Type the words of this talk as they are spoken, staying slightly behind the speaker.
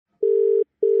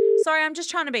Sorry, I'm just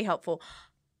trying to be helpful.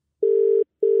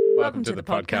 Welcome to the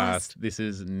podcast. This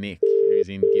is Nick, who's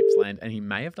in Gippsland, and he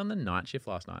may have done the night shift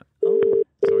last night. Oh.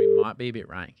 So he might be a bit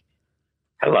rank.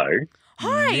 Hello.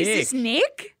 Hi, is this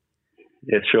Nick?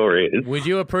 It sure is. Would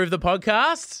you approve the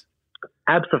podcast?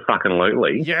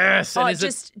 Absolutely. Yes. And Oh,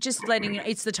 is just letting you know,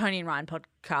 it's the Tony and Ryan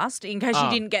podcast, in case Oh.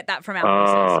 you didn't get that from our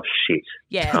Oh, voices. shit.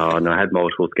 Yeah. Oh, no, I had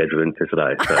multiple scheduled in for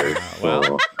today. So,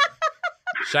 well.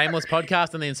 Shameless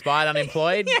podcast and the Inspired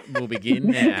Unemployed will begin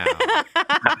now.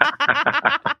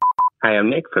 Hey, I'm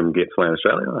Nick from Gippsland,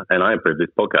 Australia, and I approve this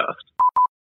podcast.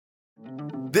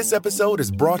 This episode is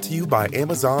brought to you by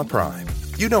Amazon Prime.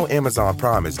 You know Amazon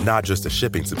Prime is not just a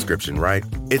shipping subscription, right?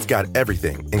 It's got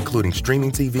everything, including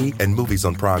streaming TV and movies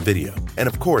on Prime Video. And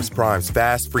of course, Prime's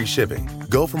fast, free shipping.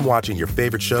 Go from watching your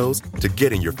favorite shows to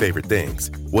getting your favorite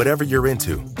things. Whatever you're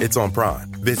into, it's on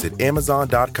Prime. Visit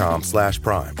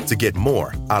amazon.com/Prime to get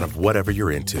more out of whatever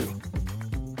you're into.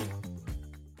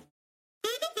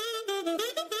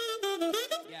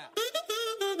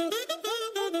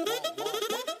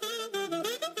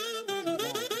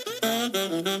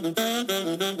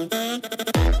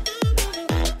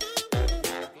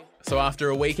 So after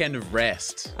a weekend of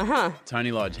rest,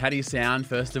 Tony Lodge, how do you sound,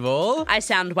 first of all? I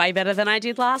sound way better than I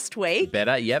did last week,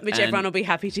 Better, yep. which and, everyone will be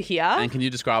happy to hear. And can you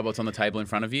describe what's on the table in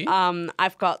front of you?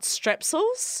 I've got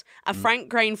strepsils, a Frank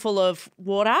green full of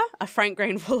water, a Frank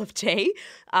green full of tea,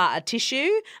 a tissue,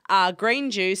 green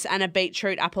juice, and a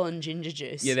beetroot, apple, and ginger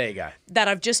juice. Yeah, there you go. That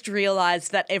I've just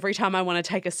realised that every time I want to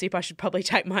take a sip, I should probably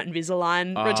take my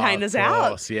Invisalign retainers Of out,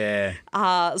 course, yeah.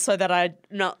 so that I'm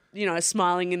not,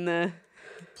 smiling in the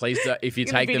Please, if you in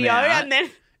take the them video, out, and then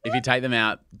if you take them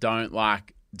out, don't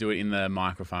do it in the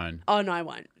microphone. oh no, I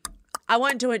won't. I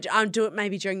won't do it. I'll do it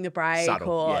maybe during the break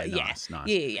Subtle. or Yeah, nice.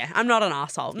 Yeah. I'm not an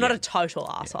arsehole. Not a total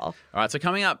arsehole. All right, so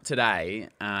coming up today,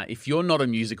 if you're not a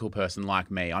musical person like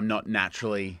me, I don't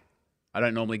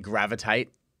normally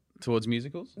gravitate towards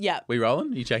musicals. Yeah. We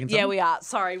rolling? Are you checking something? Yeah, we are.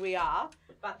 Sorry, we are.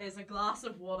 But there's a glass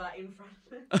of water in front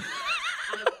of me.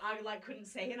 And I couldn't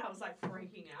see it. I was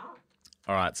freaking out.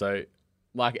 All right, so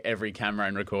like every camera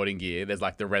and recording gear, there's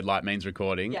the red light means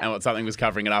recording, Yeah. and something was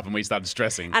covering it up, and we started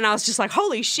stressing. And I was just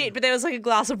holy shit. But there was a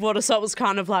glass of water, so it was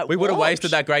kind of We would have what?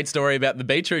 wasted that great story about the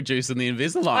beetroot juice and the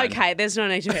Invisalign. Okay, there's no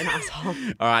need to be an asshole.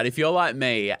 All right, if you're like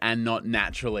me and not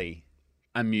naturally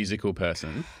a musical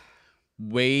person,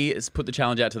 we put the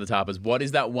challenge out to the Tarpers. What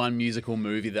is that one musical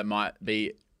movie that might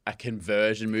be a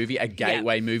conversion movie, a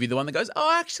gateway movie, the one that goes,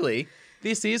 oh, actually,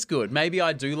 this is good. Maybe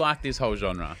I do like this whole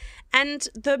genre. And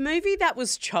the movie that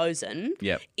was chosen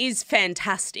Yep. is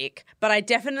fantastic, but I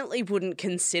definitely wouldn't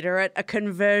consider it a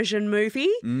conversion movie.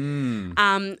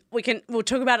 We'll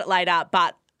talk about it later,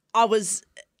 but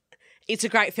it's a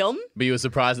great film, But you were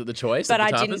surprised at the choice? but of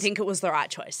the I didn't Tarpers? think it was the right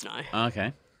choice, no.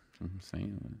 Okay. See,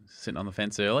 sitting on the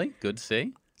fence early. Good to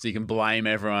see. So you can blame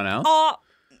everyone else. Oh,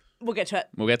 we'll get to it.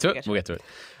 We'll get to it.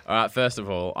 All right, first of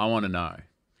all, I want to know,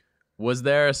 was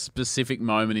there a specific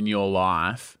moment in your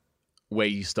life where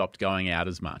you stopped going out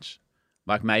as much?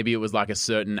 Maybe it was a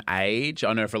certain age.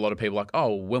 I know for a lot of people,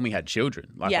 when we had children.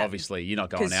 Yeah. Obviously, you're not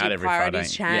going Because out your every Friday.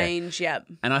 priorities change, yep.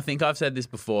 And I think I've said this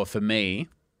before. For me,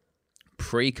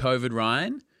 pre-COVID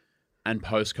Ryan and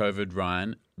post-COVID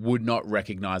Ryan would not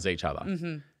recognise each other.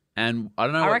 Mm-hmm. And I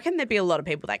don't know. I reckon there'd be a lot of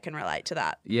people that can relate to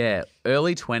that. Yeah,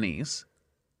 early 20s,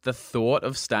 the thought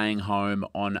of staying home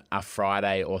on a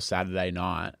Friday or Saturday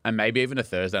night, and maybe even a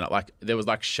Thursday night, there was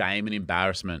shame and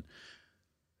embarrassment.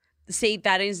 See,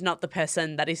 that is not the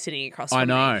person that is sitting across from I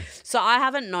know. me. So I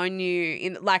haven't known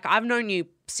you I've known you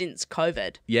since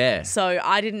COVID. Yeah. So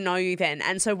I didn't know you then.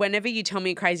 And so whenever you tell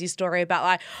me a crazy story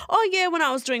about when I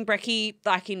was doing brekkie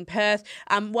in Perth,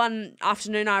 one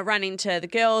afternoon I ran into the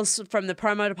girls from the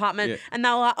promo department and they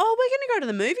were like, oh, we're going to go to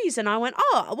the movies. And I went,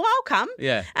 oh, well, I'll come.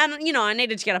 Yeah. And, I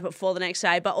needed to get up at 4 the next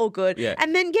day, but all good. Yeah.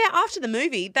 And then, after the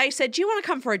movie, they said, do you want to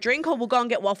come for a drink or we'll go and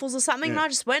get waffles or something? And I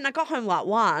just went and I got home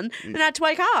 1 and I had to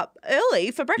wake up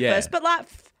early for breakfast. Yeah. But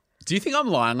Do you think I'm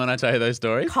lying when I tell you those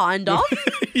stories? kind of.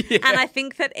 Yeah. And I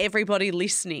think that everybody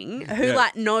listening who Yeah.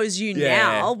 knows you Yeah.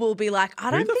 now will be I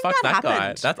Who don't the think fuck that that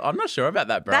happened. guy? I'm not sure about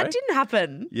that, bro. That didn't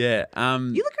happen. Yeah.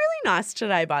 You look really nice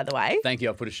today, by the way. Thank you.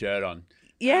 I put a shirt on.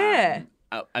 Yeah.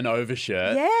 An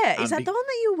overshirt. Yeah. Is that be- the one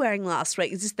that you were wearing last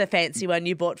week? Is this the fancy one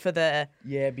you bought for the...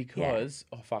 Yeah, because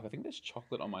oh fuck, I think there's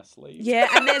chocolate on my sleeve. Yeah,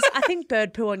 and there's, I think,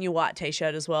 bird poo on your white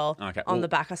T-shirt as well. Okay, On well, the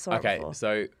back, I saw it Okay, before.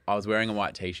 so I was wearing a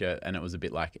white T-shirt and it was a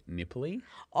bit nipply.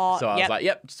 Oh, So I was yep. like,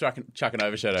 yep, chuck an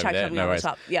overshirt over Chuck there. something No on the worries.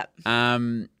 top. Yep.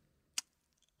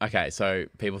 Okay, so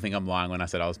people think I'm lying when I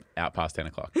said I was out past 10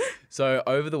 o'clock. So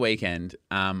over the weekend,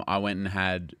 I went and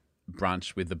had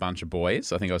brunch with a bunch of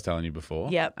boys. I think I was telling you before.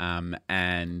 Yep.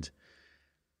 And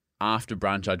after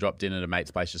brunch, I dropped in at a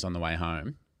mate's place just on the way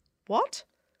home. What?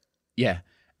 Yeah.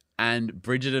 And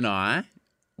Bridget and I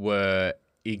were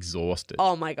exhausted.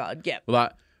 Oh my God. Yep. We're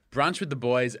like, brunch with the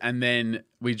boys, and then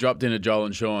we dropped in at Joel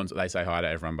and Sean's. They say hi to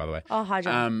everyone, by the way. Oh, hi,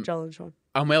 Joel and Sean.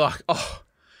 And we're like,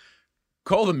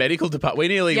 call the medical department. We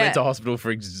nearly went to hospital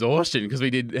for exhaustion because we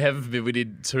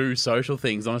did 2 social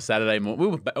things on a Saturday morning. We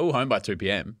were all home by 2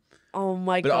 p.m. Oh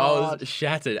my But God. I was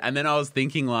shattered. And then I was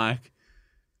thinking, like,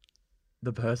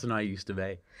 the person I used to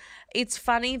be. It's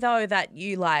funny though that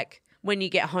you like when you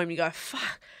get home, you go,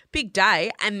 fuck, big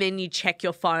day. And then you check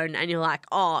your phone and you're like,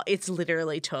 oh, it's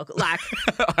literally took like,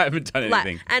 I haven't done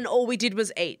anything. and all we did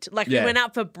was eat. Like Yeah. we went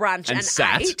out for brunch And and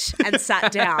sat. ate and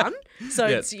sat down. So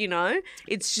Yeah. it's,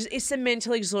 it's just, it's the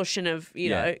mental exhaustion of, you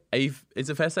know. Eve, is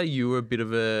it fair to say you were a bit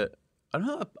of a, I don't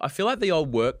know, I feel like the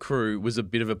old work crew was a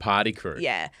bit of a party crew.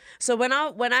 Yeah. So when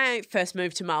I first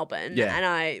moved to Melbourne Yeah. and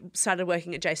I started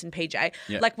working at Jason PJ,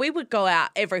 Yeah. like we would go out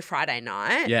every Friday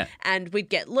night Yeah. and we'd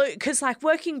get loot because like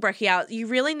working brekkie out, you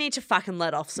really need to fucking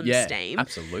let off some Yeah, steam.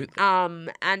 absolutely. And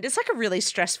it's like a really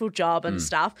stressful job and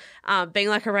stuff. Being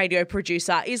like a radio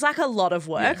producer is like a lot of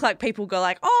work. Yeah. Like people go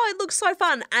like, oh, it looks so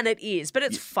fun. And it is, but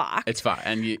it's fucked. It's fun.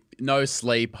 And no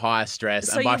sleep, high stress.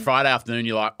 So and by you- Friday afternoon,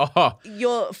 you're like, oh,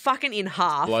 You're fucking in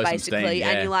half, Blow some basically. steam, yeah.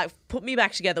 And you're like, put me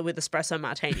back together with espresso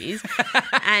martinis.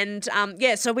 And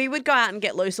so we would go out and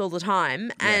get loose all the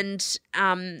time. Yeah. And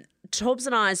Torbs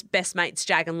and I's best mates,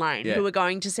 Jag and Lane, Yeah. who are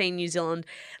going to see New Zealand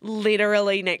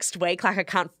literally next week. Like, I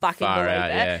can't fucking Far believe out,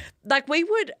 it. yeah. Like,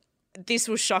 this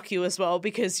will shock you as well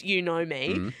because you know me.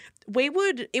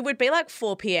 Mm-hmm. It would be like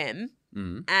 4 p.m.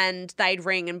 And they'd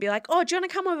ring and be like, oh, do you want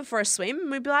to come over for a swim?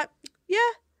 And we'd be like, yeah.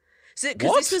 Because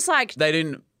what? this was like... They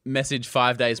didn't message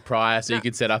 5 days prior so you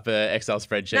could set up an Excel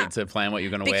spreadsheet to plan what you're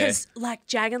going to wear. Because like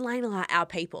Jag and Lane are like our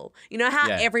people. You know how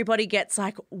Yeah. everybody gets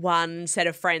like one set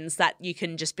of friends that you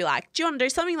can just be like, do you want to do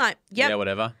something? Like, yep. Yeah,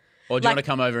 whatever. Or do you Like- want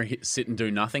to come over and sit and do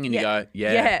nothing? And you go,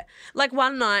 yeah. Yeah. Like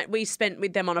one night we spent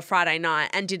with them on a Friday night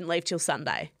and didn't leave till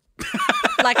Sunday.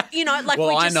 Like, like Well,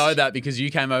 we I just, know that because you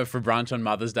came over for brunch on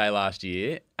Mother's Day last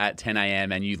year at 10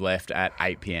 a.m. and you left at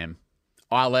 8 p.m.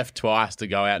 I left twice to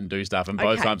go out and do stuff, and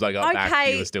both Okay. times I got back,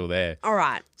 Okay. you were still there. All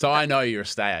right. So I know you're a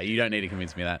stayer. You don't need to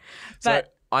convince me of that.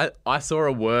 But- so I saw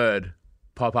a word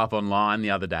pop up online the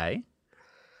other day,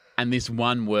 and this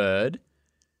one word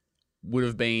would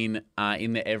have been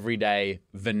in the everyday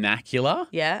vernacular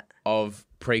Yeah. of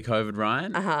pre-COVID,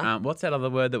 Ryan. Uh-huh. What's that other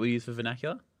word that we use for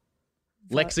vernacular?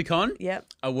 Lexicon. Yep.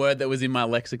 A word that was in my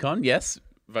lexicon. Yes,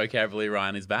 vocabulary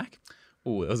Ryan is back.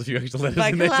 Oh, there was a few extra letters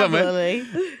in there somewhere.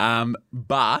 Vocabulary.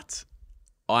 But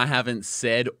I haven't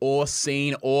said or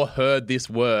seen or heard this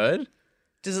word.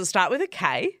 Does it start with a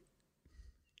K?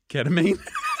 Ketamine?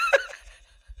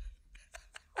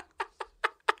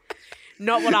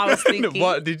 Not what I was thinking.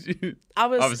 What did you?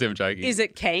 Obviously, I'm joking. Is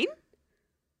it keen?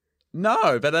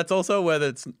 No, but that's also a word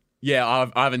that's. Yeah,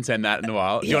 I haven't said that in a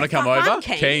while. Do you Yeah, want to come fuck, over? I'm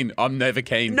keen. I'm never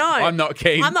keen. No. I'm not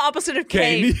keen. I'm the opposite of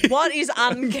keen. Keen. What is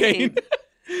unkeen?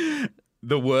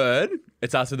 The word,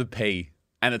 it starts with a P,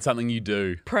 and it's something you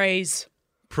do. Praise.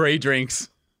 Pre-drinks.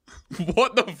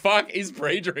 What the fuck is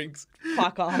pre-drinks?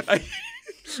 Fuck off.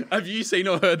 Have you seen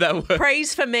or heard that word?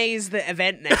 Praise for me is the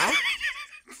event now.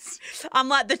 I'm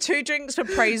like, the 2 drinks for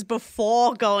praise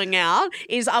before going out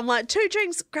is I'm like, 2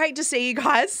 drinks, great to see you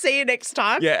guys. See you next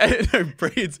time. Yeah, no,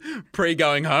 it's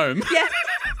pre-going home. Yeah.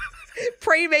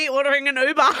 Pre me ordering an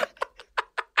Uber.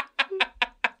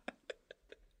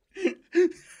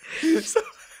 So,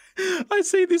 I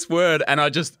see this word and I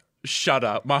just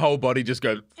shudder. My whole body just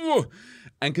goes, "Ugh."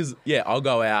 And because, I'll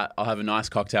go out, I'll have a nice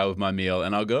cocktail with my meal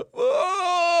and I'll go,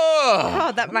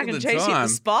 Oh, that mac and cheese hit the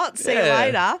spot. See you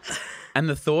later. And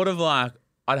the thought of like,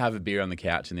 I'd have a beer on the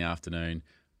couch in the afternoon.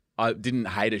 I didn't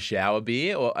hate a shower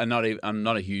beer, I'm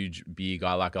not a huge beer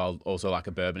guy. Like I'll also like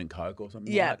a bourbon and Coke or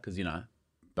something Yeah. like that because,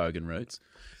 Bogan roots.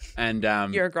 And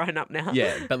You're a grown up now.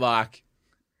 yeah, but like,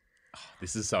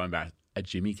 this is so embarrassing. A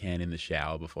Jimmy can in the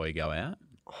shower before you go out.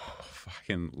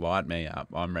 Fucking light me up.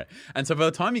 I'm ready. And so by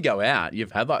the time you go out,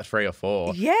 you've had like 3 or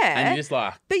 4. Yeah. And you're just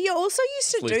like, But you also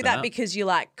used to do Loosen that up. because you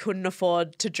like couldn't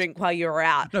afford to drink while you were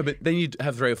out. no, but then you'd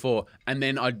have 3 or 4. And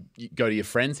then I'd go to your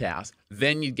friend's house.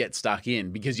 Then you'd get stuck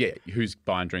in because, who's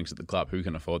buying drinks at the club? Who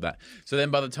can afford that? So then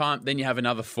by the time, then you have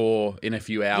another 4 in a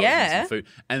few hours Yeah. and some food.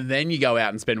 And then you go out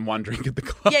and spend 1 drink at the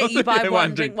club. Yeah, you buy Yeah,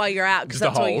 one drink while you're out because Just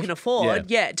to that's all you hold. can afford.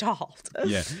 Yeah, to hold.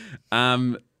 Yeah.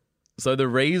 So the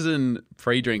reason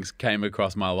pre-drinks came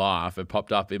across my life, it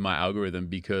popped up in my algorithm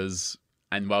because,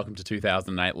 and welcome to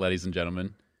 2008, ladies and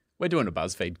gentlemen, we're doing a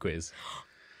BuzzFeed quiz.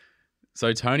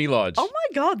 So Tony Lodge. Oh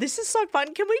my God, this is so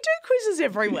fun. Can we do quizzes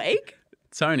every week?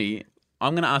 Tony,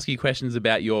 I'm going to ask you questions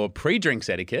about your pre-drinks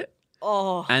etiquette.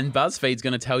 Oh. And BuzzFeed's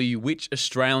going to tell you which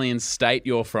Australian state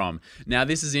you're from. Now,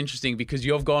 this is interesting because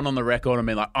you've gone on the record and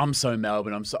been like, I'm so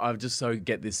Melbourne. I just so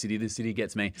get this city. This city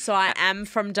gets me. So I am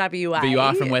from WA. But you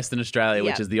are from Western Australia,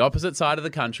 which Yep. is the opposite side of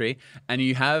the country. And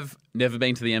you have never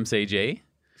been to the MCG.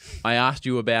 I asked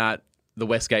you about the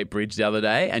Westgate Bridge the other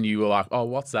day and you were like, oh,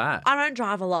 what's that? I don't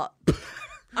drive a lot.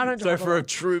 I don't So drive for a a lot.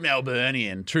 true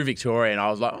Melburnian, true Victorian,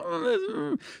 I was like,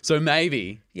 oh, so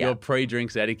maybe Yeah. your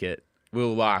pre-drinks etiquette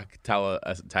will like tell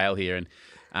a tale here.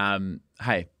 And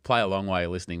hey, play along while you're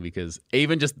listening because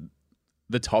even just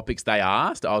the topics they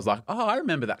asked, I was like, oh, I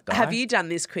remember that guy. Have you done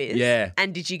this quiz? Yeah.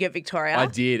 And did you get Victoria? I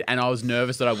did, and I was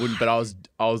nervous that I wouldn't, but I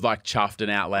was like chuffed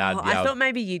and out loud. Oh, I thought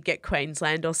maybe you'd get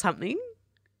Queensland or something.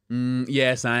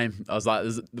 Yeah, same. I was like,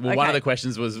 one Okay. of the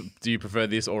questions was, do you prefer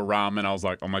this or rum? And I was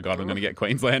like, oh my God, I'm going to get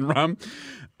Queensland rum.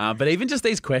 But even just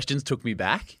these questions took me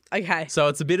back. Okay. So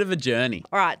it's a bit of a journey.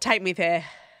 All right, take me there.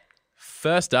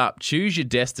 First up, choose your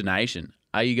destination.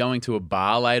 Are you going to a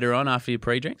bar later on after your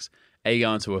pre-drinks? Are you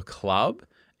going to a club?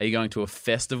 Are you going to a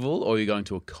festival? Or are you going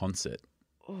to a concert?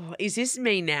 Oh, is this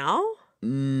me now?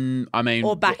 I mean...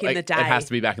 Or back in the day? It has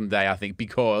to be back in the day, I think,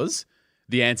 because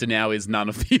the answer now is none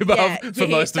of the above for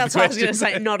most of the that's what I was questions.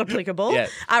 going to say. Not applicable. Yeah.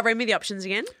 Read me the options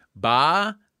again.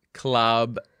 Bar,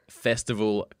 club,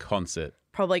 festival, concert.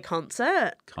 Probably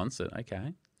concert, Concert,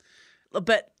 okay.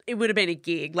 but it would have been a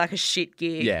gig, like a shit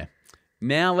gig. Yeah.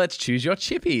 Now let's choose your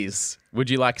chippies. Would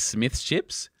you like Smith's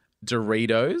chips,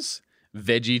 Doritos,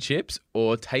 veggie chips,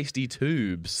 or Tasty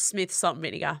Tubes? Smith's salt and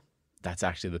vinegar. That's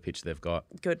actually the pitch they've got.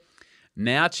 Good.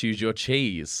 Now choose your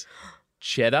cheese.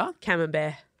 Cheddar,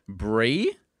 Camembert.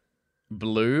 Brie,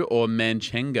 Blue, or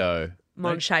Manchego?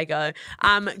 Monchago.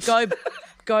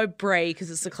 Go Brie because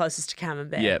it's the closest to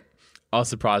Camembert. Yep. I was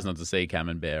surprised not to see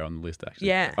Camembert on the list, actually.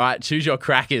 Yeah. All right, choose your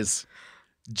crackers.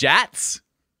 Jats,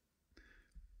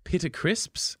 Pitta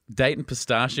Crisps, Dayton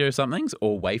Pistachio somethings,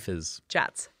 or wafers?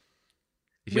 Jats.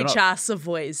 If you're Which not- are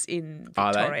Savoys in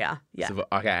Are they? Victoria. Yeah.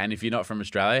 Okay, and if you're not from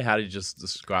Australia, how do you just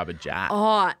describe a Jat?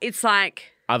 Oh, it's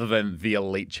like, Other than the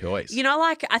elite choice. you know,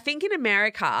 like I think in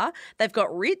America they've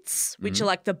got Ritz, which are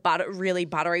like the really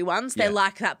buttery ones. They're Mm-hmm. Yeah.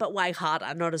 like that, but way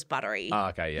harder, not as buttery. Oh,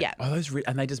 okay, yeah. Yeah. Oh,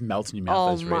 and they just melt in your mouth. Oh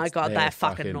those my Ritz. God, they're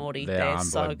fucking naughty. They're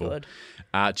so unbelievable.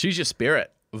 good. Choose your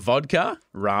spirit. Vodka,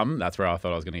 rum, that's where I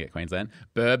thought I was going to get Queensland,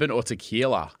 bourbon or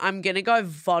tequila. I'm going to go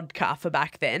vodka for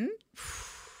back then.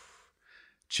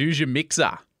 Choose your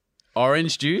mixer.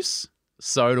 Orange juice,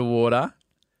 soda water,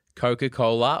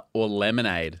 Coca-Cola, or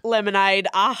lemonade. Lemonade,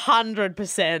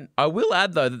 100%. I will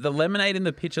add, though, that the lemonade in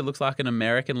the picture looks like an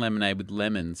American lemonade with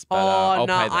lemons. But, Oh, I'll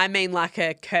no, pay that. I mean like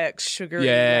a Kirk's sugary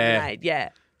Yeah. lemonade. Yeah.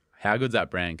 How good's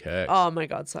that brand, Kirk? Oh my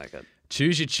God, so good.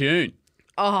 Choose your tune.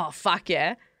 Oh, fuck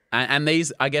yeah. And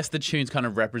these, I guess the tunes kind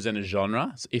of represent a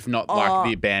genre, if not like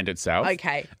the band itself.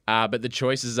 Okay. But the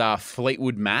choices are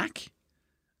Fleetwood Mac,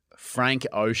 Frank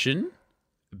Ocean,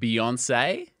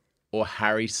 Beyonce, or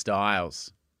Harry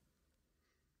Styles.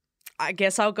 I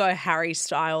guess I'll go Harry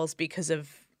Styles because of,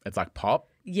 It's like pop.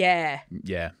 yeah.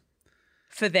 Yeah.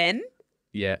 For then,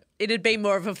 Yeah. it'd be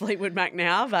more of a Fleetwood Mac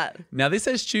now, but Now, this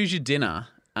says choose your dinner,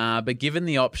 but given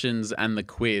the options and the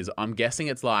quiz, I'm guessing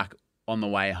it's like on the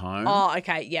way home. oh,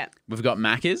 okay, yeah, We've got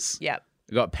Macca's, yeah,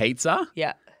 we've got pizza,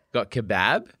 yeah, we've got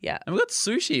kebab, yeah. and we've got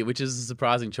sushi, which is a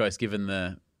surprising choice given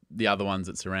the other ones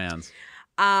it surrounds.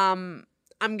 I'm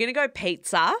gonna go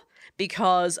pizza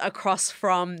because across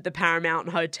from the Paramount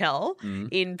Hotel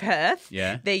in Perth,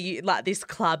 Yeah. like this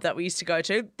club that we used to go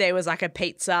to, there was like a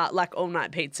pizza, like all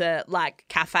night pizza, like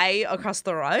cafe across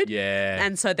the road. Yeah.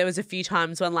 And so there was a few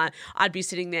times when like I'd be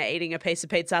sitting there eating a piece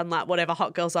of pizza and like whatever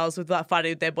hot girls I was with like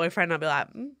fighting with their boyfriend, I'd be like,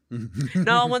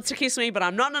 no one wants to kiss me, but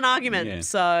I'm not in an argument. Yeah.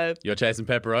 So You're chasing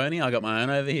pepperoni, I got my own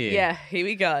over here. yeah, here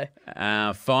we go.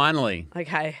 Finally,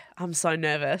 Okay, I'm so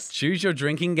nervous. choose your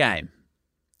drinking game.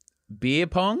 Beer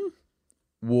pong,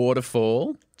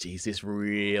 waterfall. Jeez, this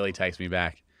really takes me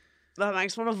back. That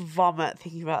makes me want to vomit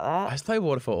thinking about I that. used to play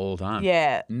waterfall all the time.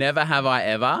 Yeah. Never Have I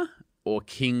Ever or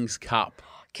King's Cup.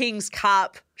 King's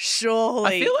Cup,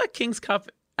 surely. I feel like King's Cup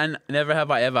and Never Have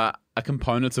I Ever are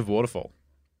components of waterfall.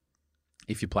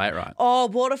 If you play it right. Oh,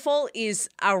 waterfall is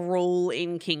a rule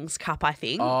in King's Cup, I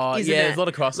think. Oh, isn't yeah, it? there's a lot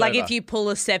of crossover. Like if you pull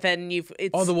a 7, it's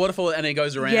Oh, the waterfall and it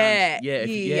goes around. Yeah, Yeah.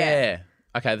 yeah.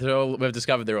 Okay, we've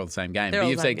discovered they're all the same game. they're But all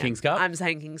you've the said same game. King's Cup? I'm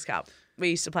saying King's Cup. We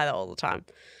used to play that all the time.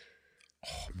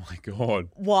 Oh my God.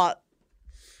 What?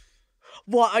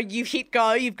 You hit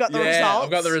go? You've got the Yeah, results.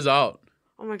 I've got the result.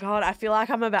 Oh my God, I feel like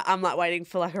I'm like waiting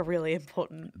for like a really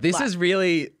important. This like-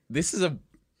 is a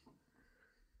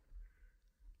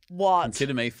What?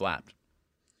 Consider me flapped.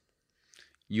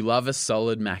 You love a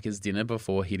solid Macca's dinner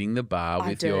before hitting the bar I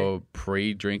with do. your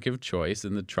pre-drink of choice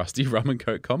and the trusty rum and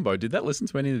coke combo. Did that listen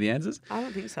to any of the answers? I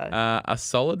don't think so. A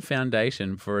solid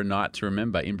foundation for a night to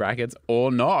remember, in brackets, or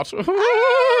not.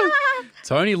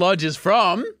 Tony Lodge is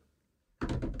from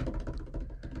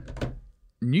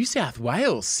New South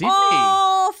Wales, Sydney.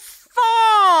 Oh,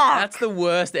 fuck. That's the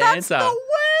worst That's answer. the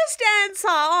worst answer.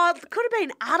 Oh, it could have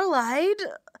been Adelaide.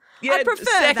 I prefer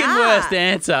second that. worst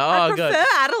answer. Oh, I prefer God.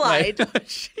 Adelaide. Wait,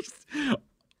 jeez.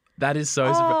 That is so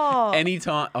Oh. surprising.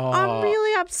 Anytime. Oh. I'm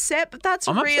really upset, but that's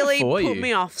I'm upset really for put you.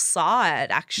 me offside,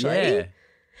 actually. Yeah.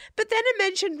 But then it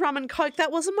mentioned rum and coke.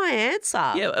 That wasn't my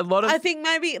answer. Yeah, a lot of. I think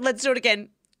maybe let's do it again.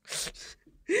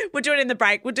 We'll do it in the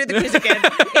break. We'll do the quiz again.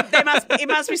 It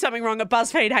must be something wrong at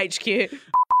BuzzFeed HQ.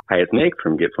 Hey, it's Nick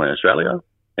from Gippsland, Australia,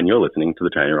 and you're listening to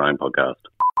the Tony Ryan podcast.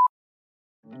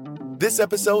 This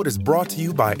episode is brought to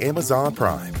you by Amazon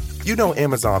Prime. You know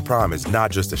Amazon Prime is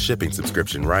not just a shipping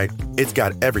subscription, right? It's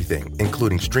got everything,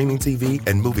 including streaming TV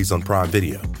and movies on Prime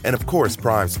Video. And of course,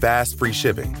 Prime's fast, free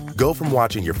shipping. Go from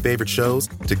watching your favorite shows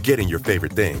to getting your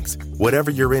favorite things. Whatever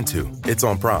you're into, it's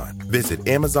on Prime. Visit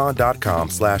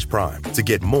amazon.com/Prime to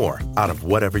get more out of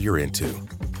whatever you're into.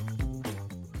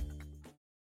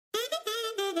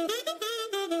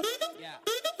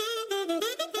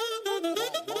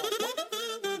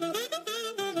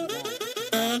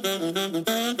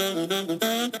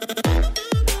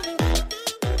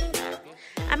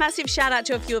 A massive shout out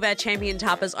to a few of our champion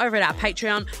tappers over at our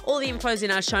Patreon. All the info's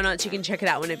in our show notes. You can check it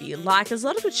out whenever you like. There's a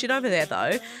lot of good shit over there,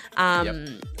 though.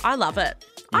 I love it.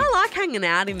 I like hanging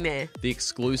out in there. The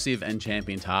exclusive and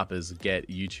champion tarpers get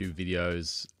YouTube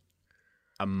videos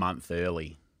a month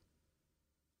early.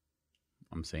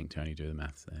 I'm seeing Tony do the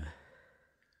maths there.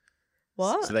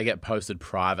 What? So they get posted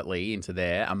privately into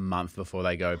there a month before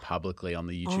they go publicly on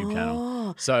the YouTube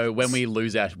channel. So when we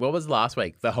lose our, what was last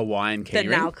week? The Hawaiian key The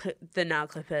ring? nail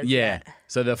clippers. Yeah.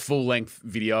 So the full length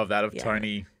video of that of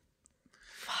Tony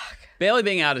barely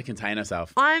being able to contain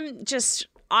herself.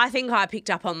 I think I picked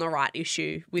up on the right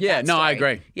issue with Yeah, that no, I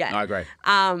story. agree. Yeah. I agree.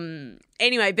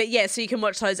 Anyway, but yeah, so you can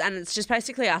watch those and it's just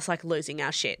basically us like losing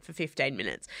our shit for 15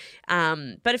 minutes.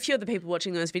 But a few of the people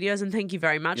watching those videos, and thank you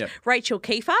very much. Yep. Rachel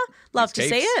Kiefer, love Thanks,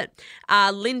 to see Keefs. it.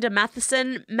 Linda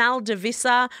Matheson, Mal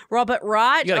DeVissa, Robert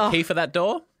Wright. You got a key for that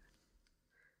door?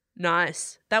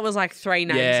 Nice. That was like 3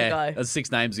 names Yeah. ago. That was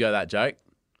 6 names ago, that joke.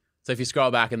 So if you scroll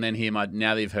back and then hear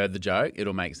now that you've heard the joke,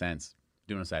 it'll make sense.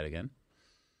 Do you want to say it again?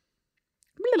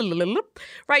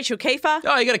 Rachel Kiefer.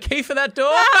 Oh, you got a key for that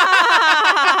door?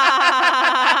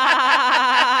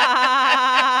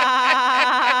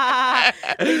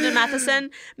 Linda Matheson,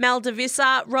 Mel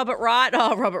DeVissa, Robert Wright,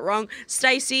 Robert wrong,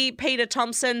 Stacey, Peter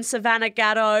Thompson, Savannah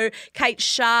Gatto, Kate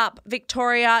Sharp,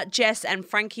 Victoria, Jess, and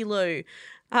Frankie Lou.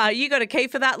 You got a key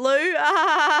for that, Lou?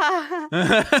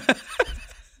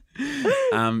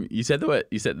 You said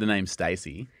the name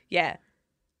Stacey. Yeah.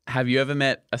 Have you ever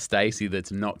met a Stacey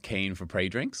that's not keen for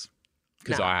pre-drinks?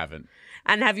 Because No. I haven't.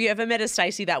 And have you ever met a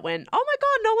Stacey that went, oh my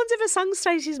God, no one's ever sung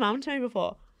Stacey's mum to me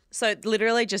before? So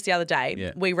literally just the other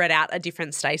day, we read out a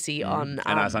different Stacey on...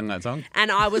 And I sung that song?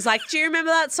 And I was like, do you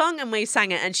remember that song? And we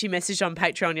sang it and she messaged on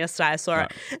Patreon yesterday. I saw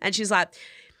it. And she's like,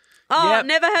 oh, Yep.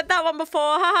 never heard that one before.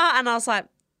 Ha. And I was like,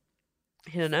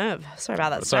 hit a nerve. Sorry about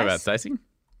that, Sorry Stace. about Stacey.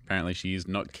 Apparently she's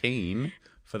not keen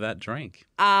for that drink.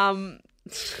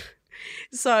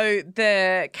 So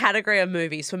the category of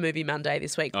movies for Movie Monday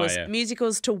this week was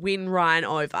musicals to win Ryan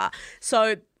over.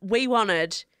 So we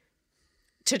wanted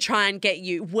to try and get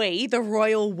you, the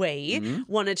royal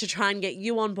wanted to try and get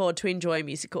you on board to enjoy a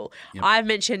musical. Yep. I've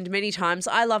mentioned many times,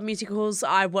 I love musicals.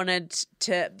 I wanted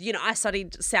to, I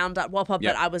studied sound at WAPA,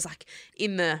 Yep. but I was like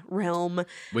in the realm.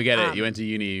 We get it. You went to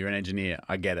uni. You're an engineer.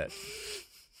 I get it.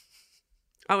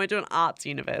 I went to an arts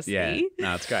university. Yeah.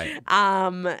 No, it's great.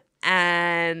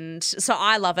 And so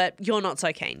I love it. You're not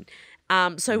so keen.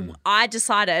 So I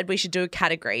decided we should do a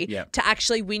category Yep. to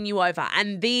actually win you over.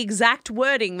 And the exact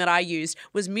wording that I used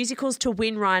was musicals to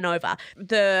win Ryan over.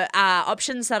 The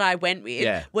options that I went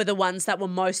with were the ones that were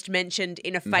most mentioned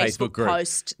in a Facebook group.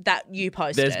 post that you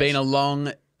posted. There's been a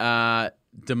long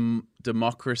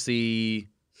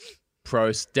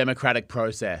democratic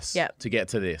process to get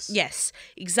to this. Yes,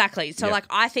 exactly. So, Yep.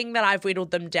 I think that I've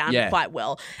whittled them down quite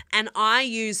well. And I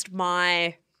used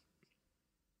my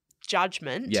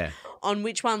judgment on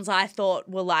which ones I thought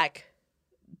were,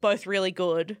 both really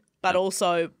good, but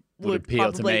also Would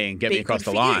appeal to probably me and get be me across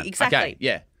good the for you. line. Exactly. Okay,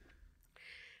 yeah.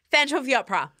 Phantom of the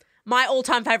Opera, my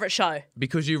all-time favourite show.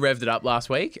 Because you revved it up last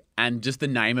week and just the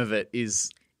name of it is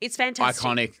It's fantastic.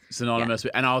 iconic, synonymous.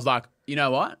 And I was like, you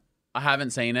know what? I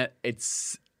haven't seen it.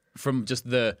 It's from just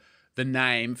the the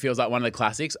name feels like one of the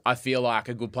classics, I feel like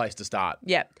a good place to start.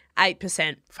 Yep,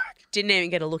 8%. Fuck. Didn't even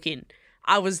get a look in.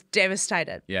 I was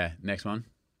devastated. Yeah, next one.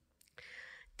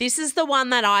 This is the one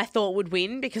that I thought would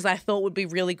win because I thought would be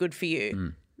really good for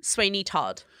you. Sweeney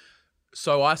Todd.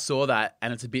 So I saw that,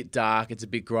 and it's a bit dark, it's a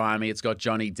bit grimy, it's got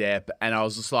Johnny Depp, and I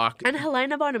was just like... And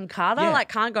Helena Bonham Carter, Yeah.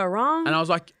 can't go wrong. And I was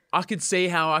like, I could see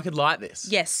how I could like this.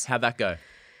 Yes. How'd that go?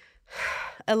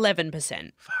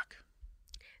 11%. Fuck.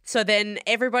 So then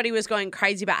everybody was going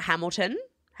crazy about Hamilton.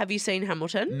 Have you seen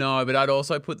Hamilton? No, but I'd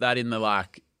also put that in the,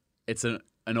 it's an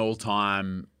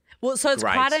all-time... Well, so it's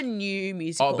Great. quite a new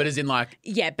musical. Oh, but as in,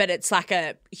 Yeah, but it's like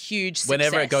a huge success.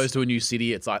 whenever it goes to a new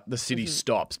city, it's like the city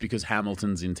stops because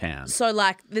Hamilton's in town. So,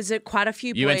 there's quite a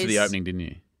few You boys... went to the opening, didn't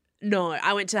you? No,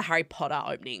 I went to the Harry Potter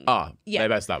opening. Oh, Yeah. they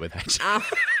both start with H.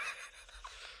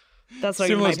 That's not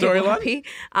Similar going to make people storyline?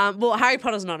 happy. Well, Harry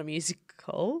Potter's not a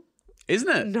musical. Isn't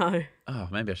it? No. Oh,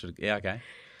 maybe I should... Yeah, okay.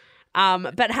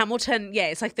 But Hamilton, yeah,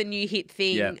 it's like the new hit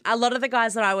thing. Yeah. A lot of the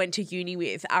guys that I went to uni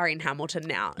with are in Hamilton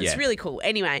now. It's Yeah. really cool.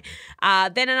 Anyway,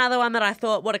 then another one that I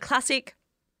thought, what a classic,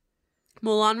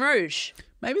 Moulin Rouge.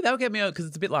 Maybe that'll get me out because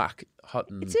it's a bit hot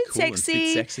and It's a bit cool and sexy. a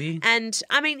bit sexy. And,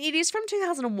 I mean, it is from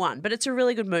 2001, but it's a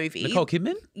really good movie. Nicole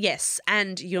Kidman? Yes,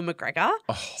 and Ewan McGregor.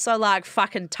 So,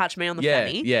 fucking touch me on the Yeah,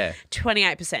 fanny. yeah.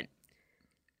 28%.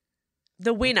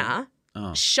 The winner,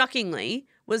 Oh. shockingly,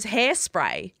 was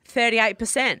Hairspray,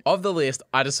 38%. Of the list,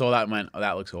 I just saw that and went, oh,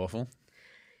 that looks awful.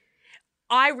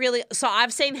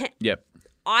 I've seen, Yep.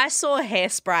 I saw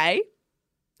Hairspray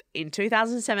in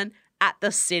 2007 at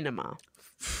the cinema.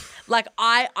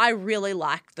 I really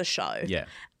liked the show. Yeah.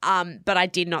 But I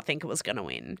did not think it was going to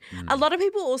win. A lot of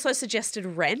people also suggested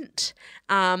Rent,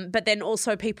 but then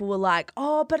also people were like,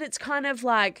 oh, but it's kind of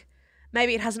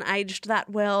maybe it hasn't aged that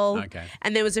well. Okay.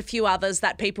 And there was a few others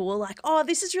that people were like, oh,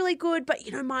 this is really good, but,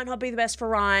 might not be the best for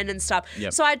Ryan and stuff.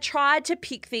 Yep. So I tried to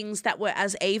pick things that were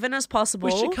as even as possible.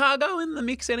 Was Chicago in the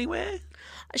mix anywhere?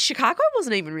 Chicago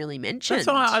wasn't even really mentioned. That's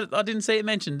why I didn't see it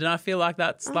mentioned, and I feel like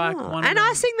that's one of And them.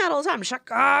 I sing that all the time.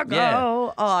 Chicago. Yeah.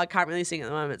 Oh, I can't really sing at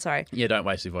the moment. Sorry. Yeah, don't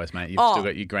waste your voice, mate. You've Oh. still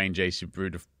got your green juice, your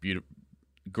beautiful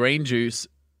green juice,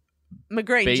 My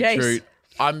green beetroot.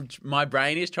 Jace. My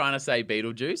brain is trying to say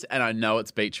Beetlejuice, and I know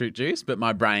it's beetroot juice, but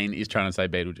my brain is trying to say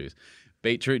Beetlejuice.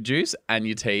 Beetroot juice and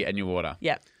your tea and your water.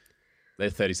 Yeah.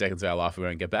 There's 30 seconds of our life we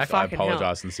won't get back. Fucking I hell.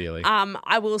 apologise sincerely.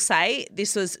 I will say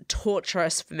this was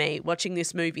torturous for me watching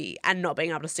this movie and not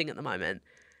being able to sing at the moment.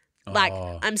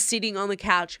 I'm sitting on the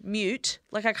couch mute.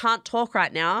 I can't talk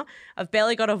right now. I've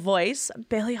barely got a voice. I'm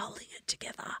barely holding it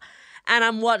together. And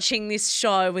I'm watching this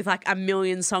show with a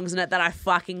million songs in it that I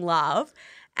fucking love.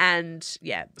 And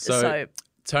yeah, So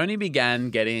Tony began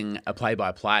getting a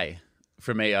play-by-play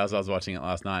from me as I was watching it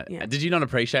last night. Yeah. Did you not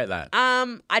appreciate that?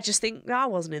 I just think I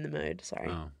wasn't in the mood. Sorry.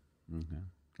 Oh,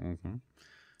 okay.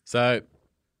 So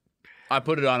I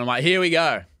put it on. I'm like, here we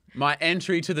go. My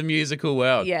entry to the musical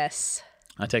world. Yes.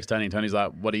 I text Tony, and Tony's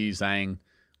like, what are you saying?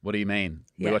 What do you mean?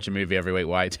 Yeah. We watch a movie every week.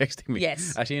 Why are you texting me?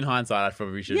 Yes. Actually, in hindsight, I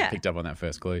probably should have Yeah. picked up on that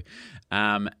first clue.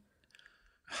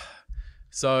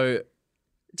 So,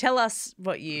 Tell us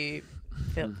what you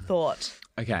thought.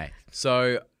 okay.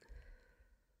 So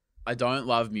I don't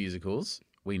love musicals.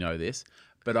 We know this.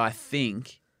 But I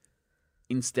think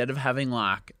instead of having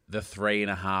the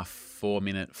 3.5, 4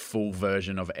 minute full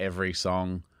version of every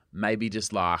song, maybe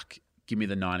just give me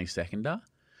the 90-seconder.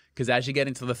 Because as you get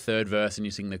into the third verse and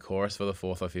you sing the chorus for the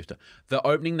fourth or fifth, the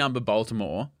opening number,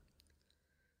 Baltimore,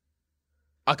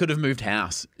 I could have moved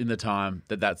house in the time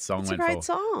that song It's a went great for.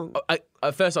 song.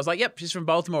 At first I was like, yep, she's from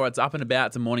Baltimore. It's up and about.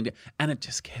 It's a morning. And it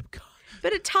just kept going.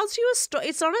 But it tells you a story.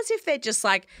 It's not as if they're just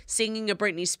singing a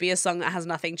Britney Spears song that has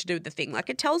nothing to do with the thing.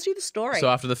 It tells you the story. So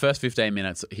after the first 15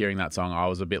 minutes hearing that song, I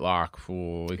was a bit like,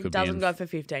 oh, we could it doesn't be in. go for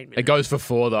 15 minutes. It goes for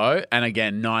 4 though. And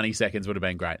again, 90 seconds would have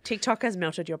been great. TikTok has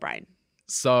melted your brain.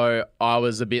 So I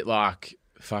was a bit like,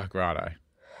 fuck, righto.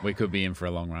 We could be in for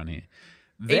a long run here.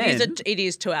 Then, It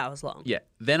is 2 hours long. yeah.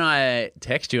 Then I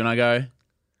text you and I go,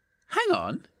 hang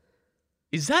on.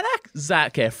 Is that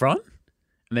Zac Efron?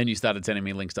 And then you started sending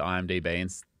me links to IMDb and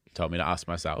told me to ask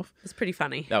myself. It's pretty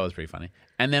funny. That was pretty funny.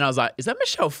 And then I was like, is that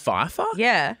Michelle Pfeiffer?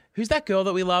 Yeah. Who's that girl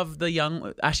that we love, the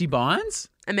young Ashley Bynes?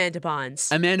 Amanda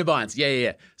Bynes. Amanda Bynes.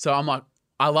 Yeah. So I'm like,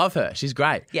 I love her. She's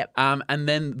great. Yep. And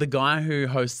then the guy who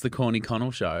hosts the Corny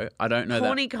Connell show, I don't know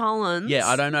Corny Collins. Yeah,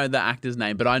 I don't know the actor's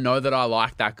name, but I know that I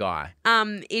like that guy.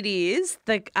 It is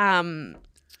the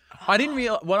I didn't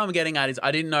realize what I'm getting at is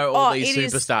I didn't know all these it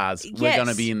is- superstars were yes. going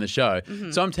to be in the show.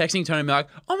 So I'm texting Tony and be like,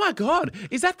 oh my God,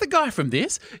 is that the guy from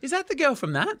this? Is that the girl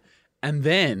from that? And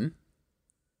then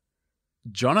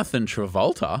Jonathan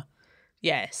Travolta,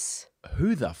 Yes.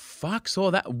 who the fuck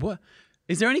saw that? What?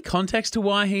 Is there any context to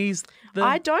why he's the...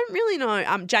 I don't really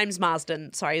know. James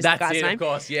Marsden, sorry, is That's the guy's it, name. of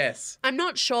course, yes. I'm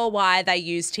not sure why they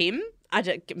used him. I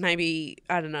don't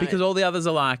know. Because all the others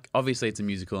are like, obviously it's a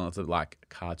musical and it's like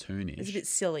cartoonish. It's a bit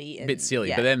silly. A bit silly,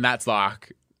 yeah. but then that's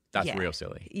Yeah. real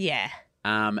silly. Yeah.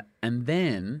 And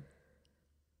then,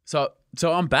 so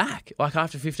I'm back. Like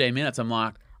after 15 minutes, I'm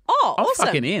like, Oh, I'm awesome.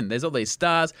 fucking in. There's all these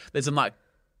stars. There's some like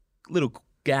little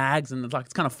gags and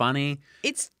it's kind of funny.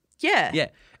 Yeah. Yeah.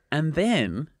 And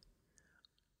then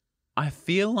I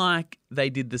feel like they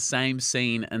did the same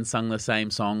scene and sung the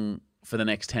same song for the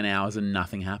next 10 hours and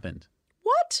nothing happened.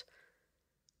 What?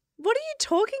 What are you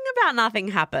talking about? Nothing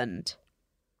happened.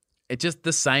 It just,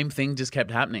 the same thing just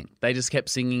kept happening. They just kept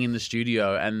singing in the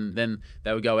studio and then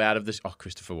they would go out of the,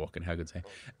 Christopher Walken, how good's he?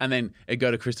 And then it'd go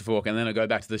to Christopher Walken and then it'd go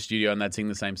back to the studio and they'd sing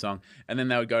the same song. And then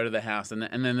they would go to the house and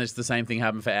then there's the same thing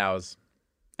happen for hours.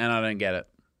 And I don't get it.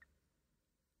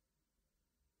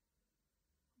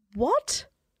 What?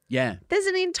 Yeah. There's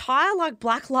an entire like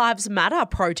Black Lives Matter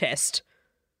protest.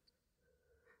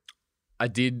 I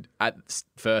did at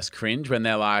first cringe when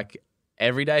they're like,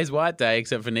 every day's white day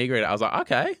except for Negro Day. I was like,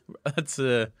 okay, that's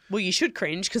Well, you should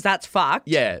cringe because that's fucked.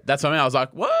 yeah, that's what I mean. I was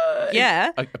like, what?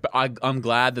 Yeah. I'm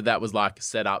glad that was like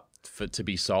set up to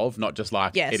be solved, not just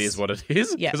like Yes. it is what it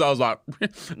is. Yeah. Because I was like,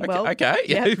 okay,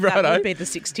 yeah, that right. would be the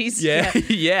 60s. Yeah,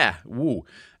 yeah. Woo.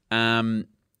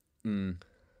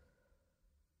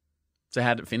 So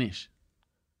how did it finish?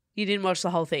 You didn't watch the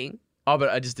whole thing. Oh, but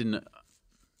I just didn't.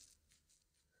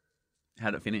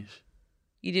 How did it finish?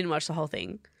 You didn't watch the whole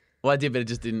thing. Well, I did, but it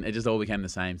just didn't. It just all became the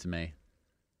same to me,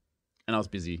 and I was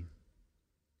busy.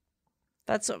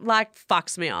 That's like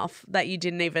fucks me off that you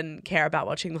didn't even care about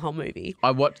watching the whole movie.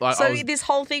 I watched. Like, So I was, this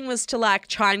whole thing was to like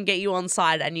try and get you on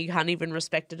side, and you can't even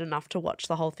respect it enough to watch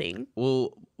the whole thing.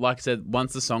 well, like I said,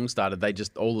 once the song started,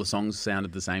 all the songs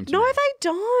sounded the same to No, me. they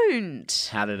don't.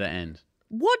 How did it end?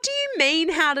 What do you mean?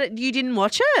 You didn't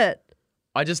watch it?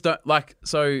 I just don't like.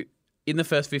 So in the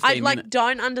first 15 I minutes,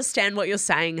 don't understand what you're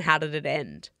saying. How did it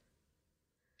end?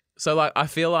 so like I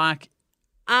feel like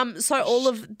So all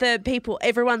of the people,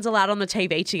 everyone's allowed on the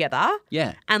TV together.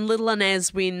 yeah, And Little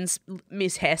Inez wins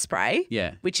Miss Hairspray.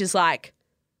 Yeah. Which is like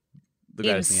the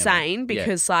greatest thing ever. insane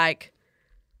because like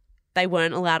they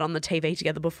weren't allowed on the TV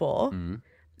together before. Mm-hmm.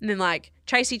 And then like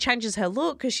Tracy changes her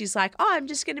look because she's like, oh, I'm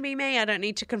just going to be me. I don't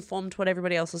need to conform to what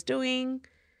everybody else is doing.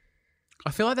 I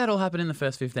feel like that all happened in the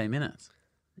first 15 minutes.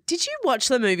 Did you watch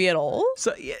the movie at all?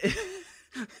 So yeah,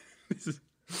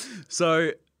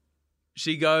 so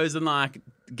she goes and like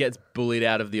gets bullied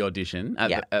out of the audition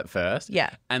at first. Yeah.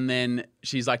 And then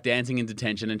she's like dancing in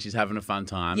detention and she's having a fun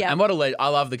time. Yeah. And I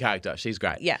love the character. She's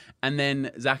great. Yeah. And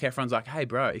then Zac Efron's like, hey,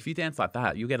 bro, if you dance like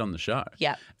that, you'll get on the show.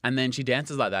 Yeah. And then she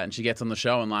dances like that and she gets on the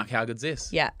show and like, how good's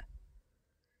this? Yeah.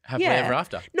 Happily ever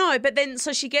after. No, but then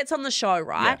so she gets on the show,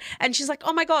 right? Yeah. And she's like,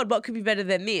 oh my God, what could be better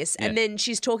than this? And Yeah. then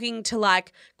she's talking to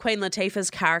like Queen Latifah's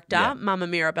character, Yeah. Mama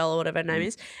Mirabelle or whatever her name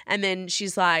is. And then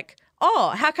she's like, oh,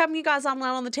 how come you guys aren't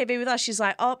allowed on the TV with us? She's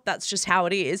like, oh, that's just how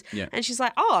it is. Yeah. And she's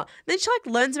like, oh. Then she like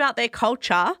learns about their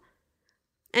culture.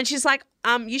 And she's like,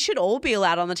 you should all be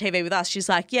allowed on the TV with us. She's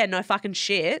like, yeah, no fucking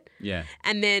shit. Yeah.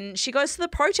 And then she goes to the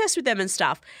protest with them and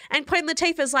stuff. And Queen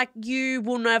Latifah's like, you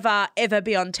will never, ever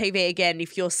be on TV again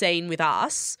if you're seen with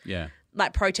us, Yeah.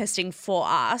 like protesting for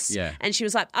us. Yeah. And she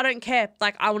was like, I don't care.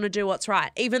 Like, I want to do what's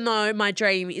right. Even though my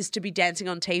dream is to be dancing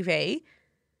on TV.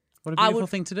 What a beautiful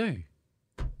thing to do.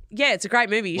 Yeah, it's a great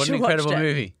movie. You What an should watch incredible it.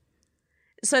 movie.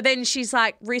 So then she's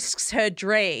like, risks her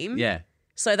dream. Yeah.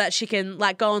 So that she can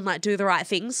like go and like do the right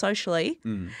thing socially.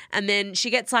 And then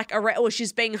she gets like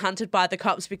she's being hunted by the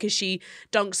cops because she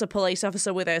donks a police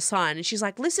officer with her sign. And she's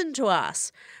like, listen to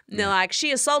us. And they're like,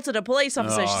 she assaulted a police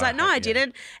officer. Oh, She's like, no, I yeah.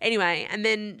 didn't. Anyway, and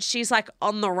then she's like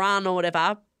on the run or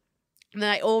whatever. And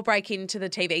they all break into the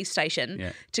TV station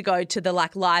Yeah. to go to the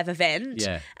like live event.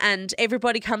 Yeah. And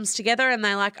everybody comes together and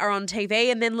they like are on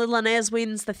TV. And then Little Inez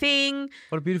wins the thing.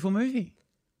 What a beautiful movie.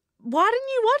 Why didn't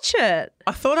you watch it?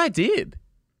 I thought I did.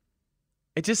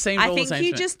 It just seemed I all think the same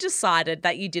you to me. just decided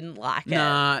that you didn't like it.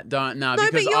 Nah, don't. No,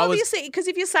 because but you I was, obviously, because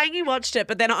if you're saying you watched it,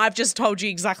 but then I've just told you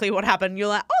exactly what happened, you're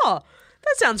like, oh,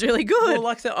 that sounds really good. Well,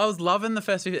 like I was loving the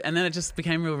first few, and then it just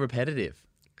became real repetitive.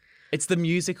 It's the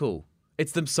musical.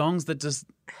 It's the songs that just.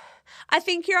 I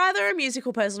think you're either a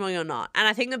musical person or you're not. And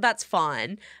I think that that's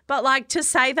fine. But like to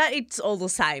say that it's all the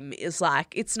same is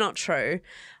like, it's not true.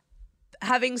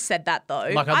 Having said that though.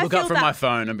 Like I'd look feel up from that- my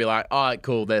phone and be like, oh,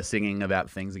 cool, they're singing about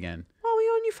things again. Why were you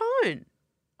on your phone?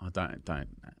 Oh, don't.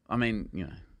 I mean, you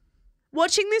know.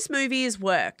 Watching this movie is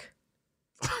work.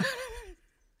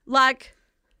 Like,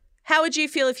 how would you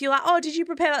feel if you're like, oh, did you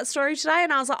prepare that story today?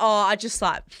 And I was like, oh, I just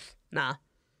like, nah.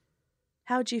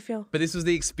 How'd you feel? But this was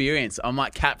the experience. I'm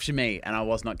like, capture me, and I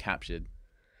was not captured.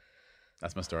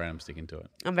 That's my story, and I'm sticking to it.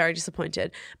 I'm very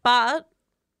disappointed. But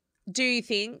do you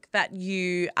think that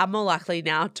you are more likely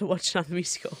now to watch another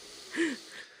musical?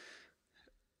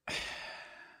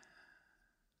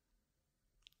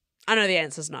 I know the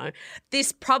answer's no.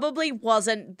 This probably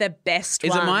wasn't the best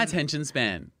Is one. it my attention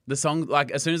span? The song,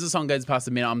 like, as soon as the song goes past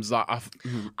a minute, I'm just like,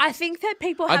 I think that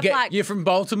people I have get like... you're from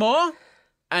Baltimore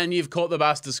and you've caught the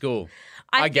bus to school.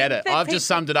 I get think it. that I've just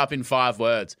people- summed it up in 5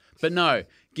 words. But no,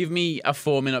 give me a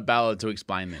 4-minute ballad to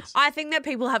explain this. I think that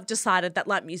people have decided that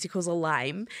like musicals are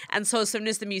lame. And so as soon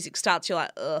as the music starts, you're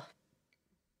like, ugh.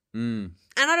 Mm.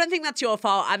 And I don't think that's your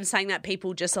fault. I'm saying that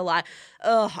people just are like,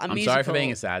 ugh, a I'm musical. sorry for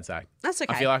being a sad sack. That's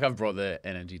okay. I feel like I've brought the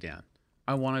energy down.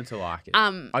 I wanted to like it.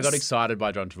 I got excited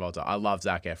by John Travolta. I love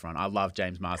Zac Efron. I love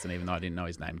James Marsden, even though I didn't know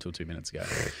his name until 2 minutes ago.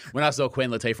 When I saw Queen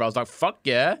Latifah, I was like, fuck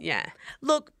yeah. Yeah.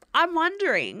 Look, I'm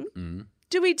wondering,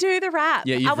 do we do the rap?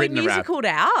 Yeah, you've Are we written the rap. musicaled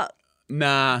out?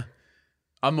 Nah.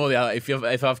 I'm more the other.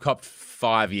 If I've copped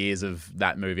 5 years of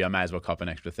that movie, I may as well cop an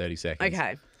extra 30 seconds.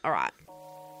 Okay. All right.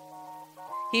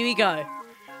 Here we go.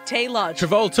 T-Lodge.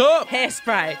 Travolta!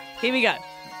 Hairspray. Here we go.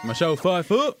 Michelle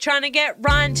Pfeiffer. Trying to get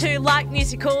Ryan to like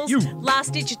musicals.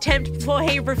 Last-ditch attempt before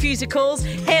he refusicals.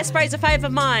 Hairspray's a favourite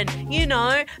of mine. You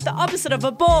know, the opposite of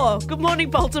a bore. Good morning,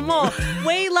 Baltimore.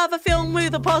 We love a film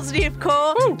with a positive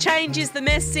core. Change is the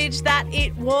message that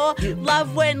it wore.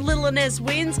 Love when Lil Inez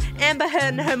wins. Amber Heard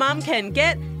and her mum can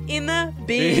get in the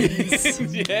bins.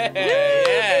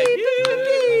 yeah.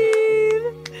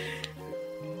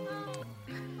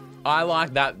 I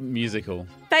like that musical.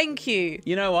 Thank you.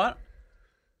 You know what?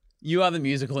 You are the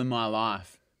musical in my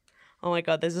life. Oh my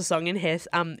God, there's a song in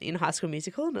High School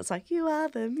Musical, and it's like, you are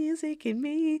the music in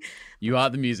me. You are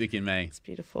the music in me. It's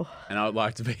beautiful. And I would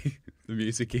like to be the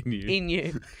music in you. In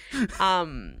you.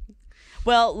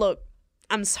 Well, look,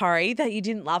 I'm sorry that you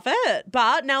didn't love it,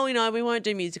 but now we know we won't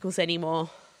do musicals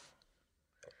anymore.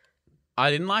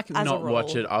 I didn't like As a not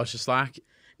watch rule. it. I was just like,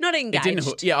 Not it engaged.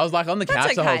 didn't. Yeah, I was like on the That's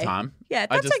couch the whole okay. time. Yeah,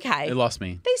 I that's just- okay. It lost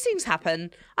me. These things happen.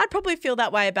 I'd probably feel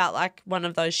that way about like one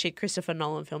of those shit Christopher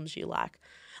Nolan films you like.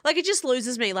 Like it just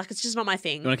loses me. Like it's just not my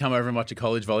thing. You want to come over and watch a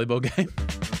college volleyball game?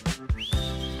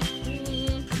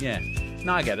 Yeah.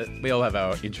 No, I get it. We all have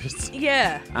our interests.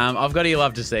 Yeah. I've got to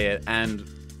love to see it. And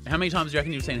how many times do you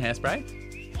reckon you've seen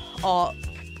Hairspray? Oh,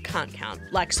 can't count.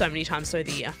 Like so many times through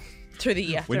the year. When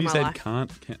through you my said life.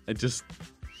 can't, it just...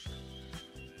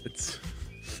 It's...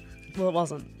 Well, it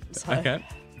wasn't. So. Okay.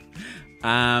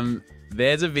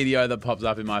 There's a video that pops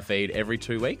up in my feed every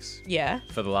 2 weeks Yeah.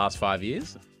 for the last 5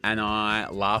 years, and I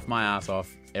laugh my ass off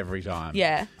every time.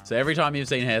 Yeah. So every time you've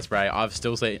seen Hairspray,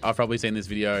 I've probably seen this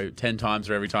video 10 times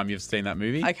for every time you've seen that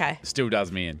movie. Okay. Still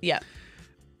does me in. Yeah.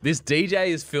 This DJ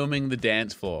is filming the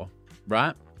dance floor,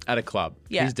 right? At a club.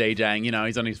 Yeah. He's DJing,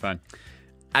 he's on his phone.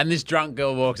 And this drunk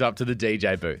girl walks up to the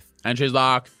DJ booth and she's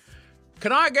like,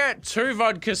 "Can I get 2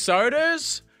 vodka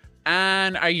sodas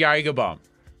and a Jaeger bomb?"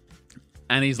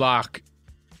 And he's like,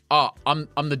 "Oh, I'm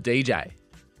the DJ."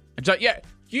 It's like, "Yeah,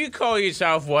 you call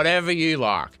yourself whatever you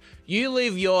like. You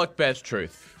live your best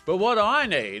truth. But what I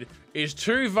need is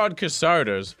 2 vodka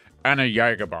sodas and a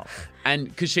Jaeger bomb." And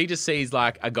because she just sees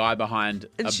like a guy behind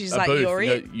And a, she's a like, booth. "You're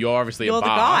it. You're obviously You're a the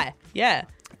bar. guy. Yeah.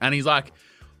 And he's like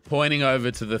pointing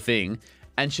over to the thing.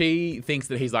 And she thinks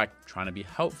that he's like trying to be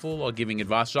helpful or giving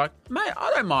advice. She's like, "Mate,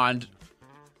 I don't mind.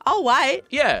 Oh, wait.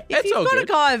 Yeah, If it's you've all got good.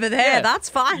 to go over there, Yeah. that's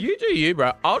fine. You do you,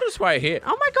 bro. I'll just wait here."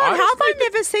 Oh my God, how just have I think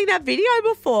that- never seen that video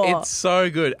before? It's so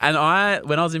good. And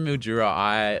when I was in Mildura,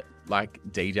 I like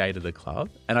DJ'd at a club.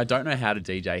 And I don't know how to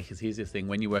DJ because here's the thing.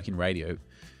 When you work in radio,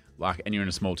 like, and you're in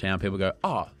a small town, people go,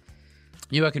 "Oh,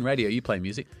 you work in radio, you play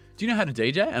music. Do you know how to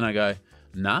DJ?" And I go,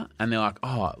 "Nah." And they're like,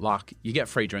 "Oh, like, you get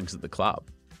free drinks at the club."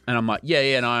 And I'm like,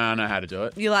 yeah, no, I know how to do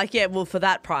it. You're like, yeah, well, for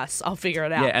that price, I'll figure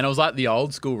it out. Yeah, and it was like the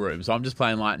old school room. So I'm just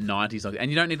playing like 90s songs.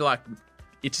 And you don't need to like,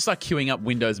 it's just like queuing up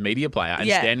Windows Media Player and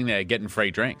Yeah. standing there getting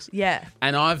free drinks. Yeah.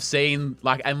 And I've seen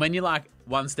like, and when you're like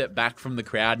one step back from the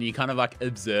crowd and you kind of like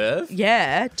observe,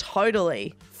 Yeah,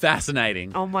 totally.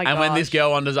 fascinating. Oh my And when this gosh.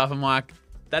 girl wanders up, I'm like,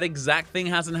 that exact thing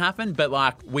hasn't happened, but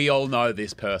like we all know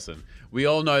this person. We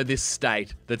all know this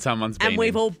state that someone's been And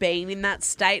we've in. all been in that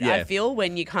state, Yeah. I feel,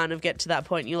 when you kind of get to that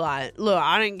point, you're like, look,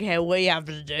 I don't care what you have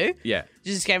to do. Yeah.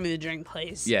 Just give me the drink,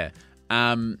 please. Yeah.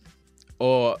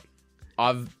 Or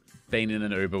I've been in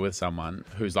an Uber with someone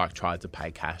who's like tried to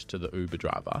pay cash to the Uber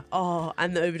driver. Oh,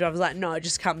 and the Uber driver's like, no, it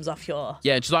just comes off your...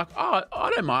 Yeah, and she's like, "Oh, I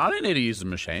don't mind. I don't need to use the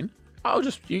machine.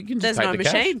 You can just There's take no the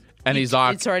cash." machine. And he's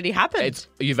like, It's already happened.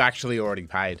 You've actually already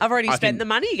paid. I've already I spent can- the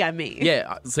money you gave me.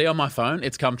 Yeah, see on my phone,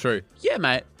 it's come true. Yeah,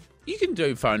 mate, you can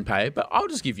do phone pay, but I'll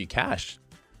just give you cash.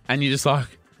 And you're just like,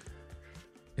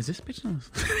 is this bitch nice?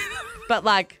 But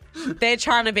like, they're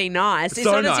trying to be nice. It's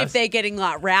So not as nice. if they're getting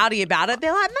like rowdy about it.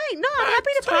 They're like, mate, no, I'm happy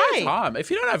to Take your pay. time. If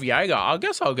you don't have Jaeger, I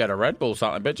guess I'll get a Red Bull or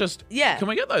something. But just, Yeah. can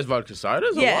we get those vodka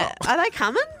sodas? Or Yeah. what? Are they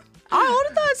coming? I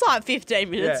ordered those like 15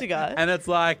 minutes Yeah. ago. And it's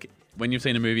like, when you've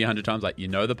seen a movie 100 times, like, you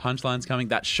know the punchline's coming,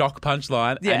 that shock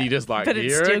punchline, Yeah. and you just like, But it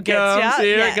here still it gets comes, ya.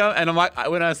 here Yeah. it comes. And I'm like,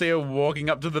 when I see her walking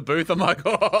up to the booth, I'm like,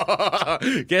 oh,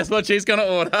 guess what she's going to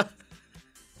order?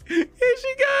 Here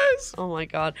she goes. Oh my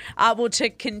God. Well, to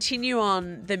continue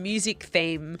on the music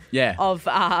theme Yeah. of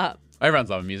Everyone's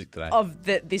loving music today.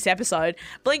 this episode,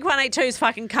 Blink-182 is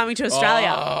fucking coming to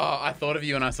Australia. Oh, I thought of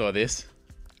you when I saw this.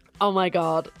 Oh my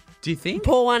God. Do you think?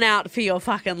 Pour one out for your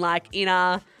fucking like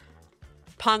inner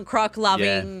punk rock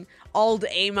loving old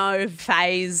emo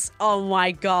phase. Oh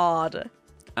my God.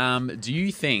 Do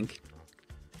you think,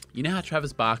 you know how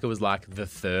Travis Barker was like the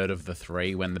third of the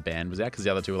three when the band was out? Because the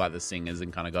other two were like the singers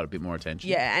and kind of got a bit more attention.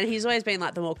 Yeah, and he's always been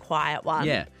like the more quiet one.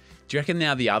 Yeah. Do you reckon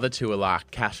now the other two are like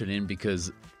cashing in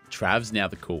because Trav's now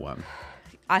the cool one?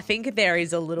 I think there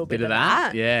is a little bit, Bit of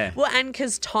that? Yeah. Well, and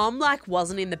because Tom like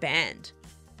wasn't in the band.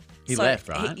 He left,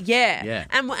 right? Yeah. Yeah.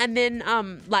 And then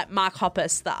like Mark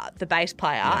Hoppus, the bass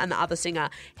player and the other singer,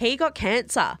 he got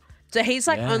cancer. So he's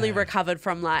like Yeah. only recovered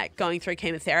from like going through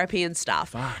chemotherapy and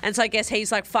stuff. And so I guess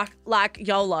he's like, fuck, like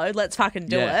YOLO, let's fucking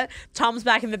do Yeah. it. Tom's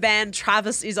back in the band.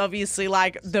 Travis is obviously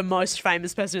like the most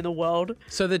famous person in the world.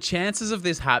 So the chances of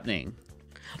this happening,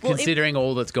 Well, considering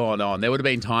all that's gone on, there would have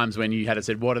been times when you had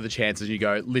said, what are the chances? You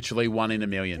go, literally 1 in a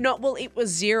million. It was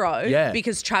 0 Yeah.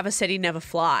 because Travis said he'd never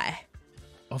fly.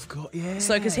 Of course, yeah.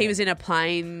 So because he was in a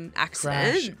plane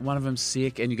accident. Crash, one of them's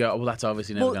sick, and you go, oh, well, that's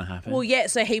obviously never going to happen. Well, yeah,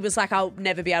 so he was like, I'll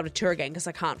never be able to tour again because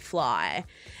I can't fly.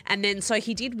 And then so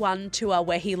he did one tour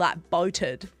where he like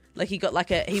boated. Like he got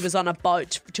he was on a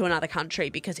boat to another country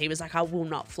because he was like, I will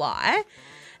not fly.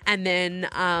 And then,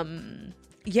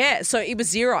 so it was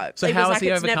 0. So it how was has he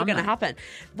it's never overcome going to that? happen.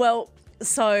 Well,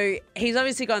 so he's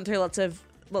obviously gone through lots of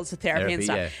therapy and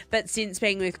stuff. Yeah. But since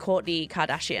being with Kourtney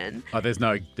Kardashian, Oh, there's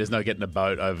no getting a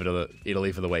boat over to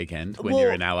Italy for the weekend when Well-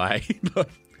 you're in LA.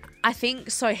 I think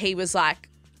so he was like,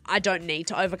 I don't need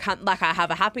to overcome, like I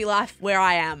have a happy life where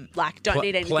I am, like don't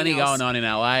need anything Plenty else. going on in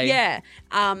LA. Yeah.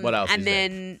 What else And is there?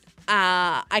 then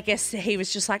I guess he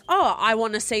was just like, oh, I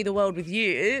want to see the world with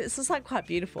you. It's just like quite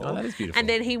beautiful. Oh, that is beautiful. And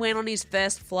then he went on his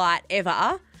first flight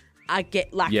ever. For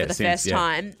the first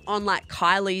time on like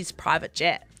Kylie's private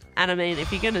jet. And I mean,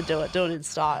 if you're going to do it in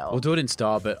style. We'll do it in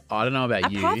style, but I don't know about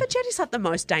A you. private jet is like the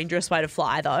most dangerous way to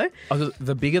fly, though.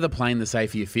 The bigger the plane, the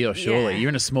safer you feel, surely. Yeah. You're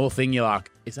in a small thing, you're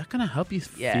like, is that going to help you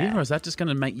Yeah. feel, or is that just going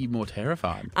to make you more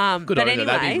terrified? Good but on you, though. anyway-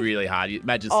 That'd be really hard.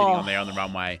 Imagine sitting on there on the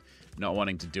runway, not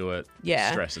wanting to do it,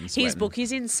 Yeah. stress and sweating. His book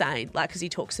is insane, like, because he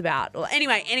talks about... Well,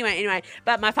 anyway.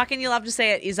 But my fucking you love to see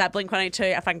it is that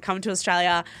Blink-182, if I can come to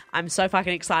Australia, I'm so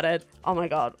fucking excited. Oh, my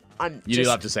God. You do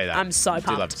love to say that. I'm so You pumped.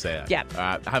 do love to say that. Yeah. All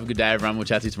right. Have a good day, everyone. We'll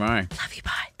chat to you tomorrow. Love you, bye.